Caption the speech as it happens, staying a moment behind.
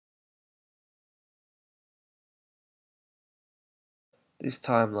This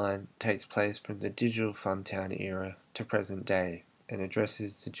timeline takes place from the digitalfuntown era to present day and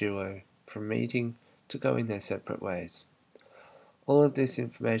addresses the duo from meeting to going their separate ways. All of this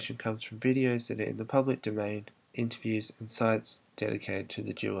information comes from videos that are in the public domain, interviews and sites dedicated to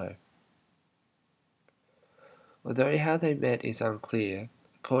the duo. Although how they met is unclear,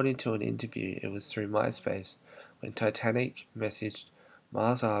 according to an interview it was through MySpace when Titanic messaged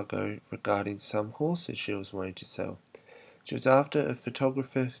Mars Argo regarding some horses she was wanting to sell. She was after a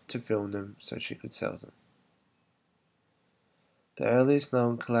photographer to film them so she could sell them. The earliest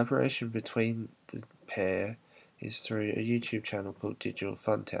known collaboration between the pair is through a YouTube channel called Digital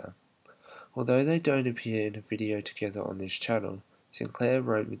Funtown. Although they don't appear in a video together on this channel, Sinclair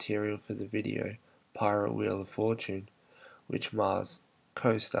wrote material for the video Pirate Wheel of Fortune, which Mars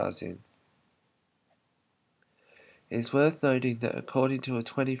co-stars in. It is worth noting that according to a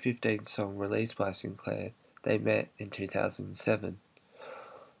 2015 song released by Sinclair, they met in 2007,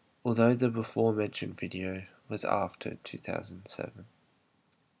 although the before-mentioned video was after 2007.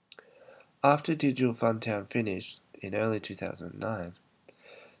 After Digital Funtown finished in early 2009,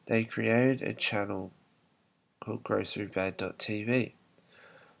 they created a channel called grocerybagdottv.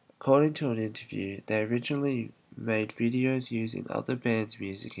 According to an interview, they originally made videos using other bands'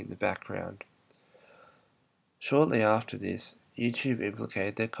 music in the background. Shortly after this, YouTube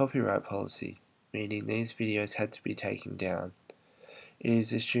implicated their copyright policy, meaning these videos had to be taken down. It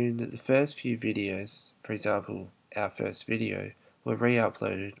is assumed that the first few videos, for example, our first video, were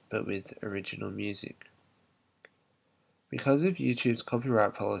re-uploaded but with original music. Because of YouTube's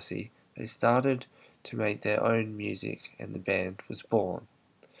copyright policy, they started to make their own music and the band was born,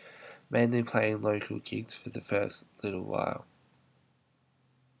 mainly playing local gigs for the first little while.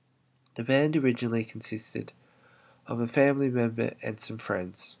 The band originally consisted of a family member and some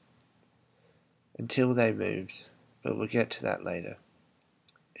friends, until they moved, but we'll get to that later.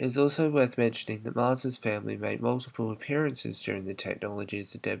 It is also worth mentioning that Mars's family made multiple appearances during the Technology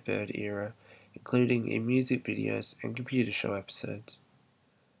is a Dead Bird era, including in music videos and computer show episodes.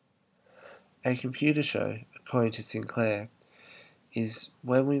 A computer show, according to Sinclair, is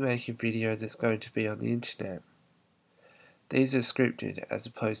when we make a video that's going to be on the internet. These are scripted as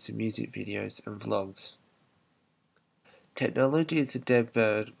opposed to music videos and vlogs. Technology is a Dead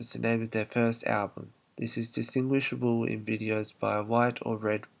Bird was the name of their first album. This is distinguishable in videos by a white or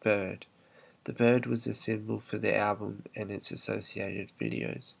red bird. The bird was a symbol for the album and its associated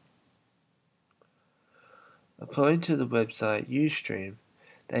videos. According to the website Ustream,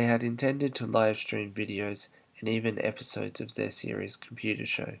 they had intended to live stream videos and even episodes of their series Computer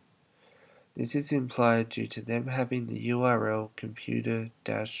Show. This is implied due to them having the URL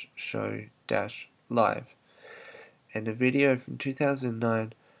computer-show-live and a video from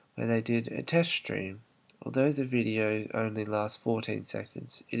 2009 where they did a test stream. Although the video only lasts 14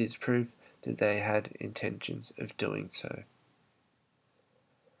 seconds, it is proof that they had intentions of doing so.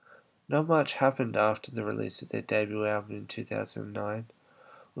 Not much happened after the release of their debut album in 2009,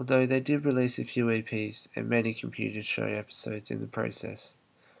 although they did release a few EPs and many computer show episodes in the process.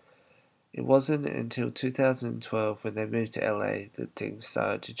 It wasn't until 2012 when they moved to LA that things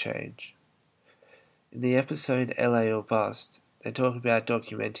started to change. In the episode LA or Bust, they talk about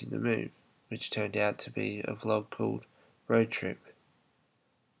documenting the move, which turned out to be a vlog called Road Trip.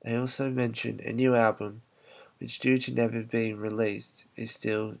 They also mention a new album, which due to never being released, is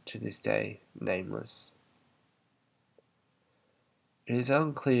still to this day nameless. It is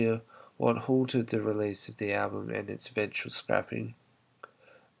unclear what halted the release of the album and its eventual scrapping,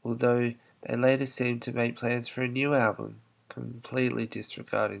 although they later seemed to make plans for a new album, completely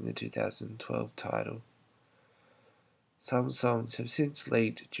disregarding the 2012 title. Some songs have since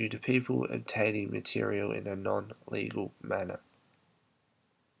leaked due to people obtaining material in a non-legal manner.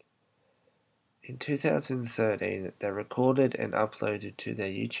 In 2013, they recorded and uploaded to their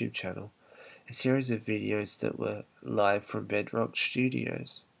YouTube channel a series of videos that were live from Bedrock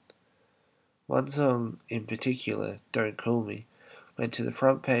Studios. One song in particular, Don't Call Me, went to the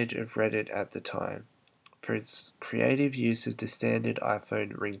front page of Reddit at the time for its creative use of the standard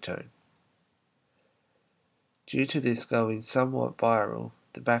iPhone ringtone. Due to this going somewhat viral,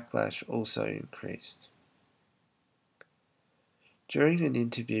 the backlash also increased. During an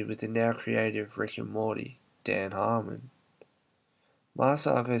interview with the now creative Rick and Morty, Dan Harmon, Mars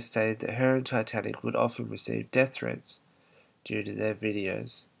Argo stated that her and Titanic would often receive death threats due to their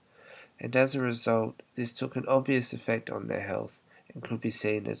videos, and as a result, this took an obvious effect on their health and could be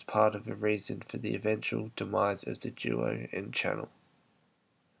seen as part of a reason for the eventual demise of the duo and channel.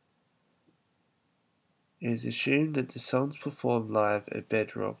 It is assumed that the songs performed live at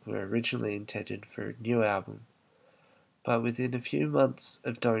Bedrock were originally intended for a new album, but within a few months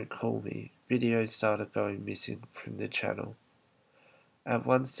of Don't Call Me, videos started going missing from the channel. At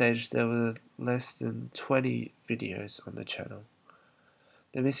one stage there were less than 20 videos on the channel.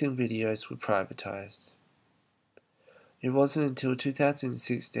 The missing videos were privatized. It wasn't until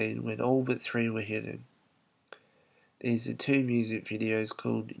 2016 when all but 3 were hidden. These are 2 music videos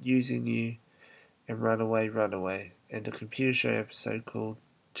called Using You and Runaway Runaway, and a computer show episode called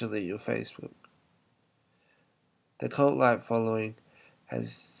Delete Your Facebook. The cult-like following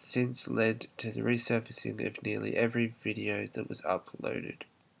has since led to the resurfacing of nearly every video that was uploaded.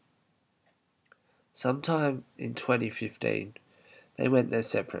 Sometime in 2015, they went their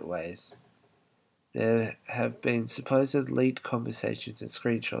separate ways. There have been supposed leaked conversations and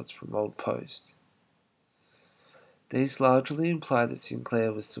screenshots from old posts. These largely imply that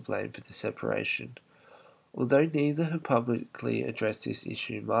Sinclair was to blame for the separation. Although neither have publicly addressed this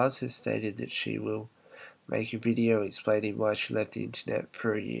issue, Mars has stated that she will make a video explaining why she left the internet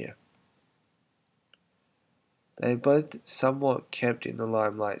for a year. They have both somewhat kept in the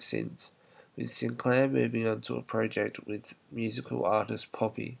limelight since, with Sinclair moving on to a project with musical artist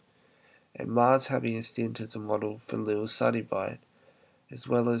Poppy, and Mars having a stint as a model for Lil Sunnybite, as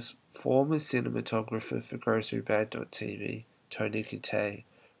well as former cinematographer for grocerybagdottv, Tony Katay,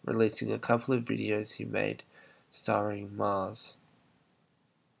 releasing a couple of videos he made starring Mars.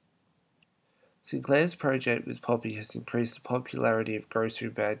 Sinclair's project with Poppy has increased the popularity of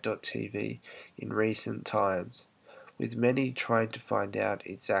grocerybagdottv in recent times, with many trying to find out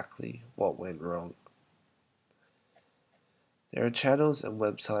exactly what went wrong. There are channels and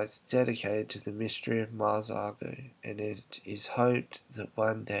websites dedicated to the mystery of Mars Argo, and it is hoped that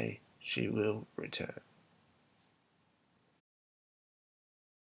one day she will return.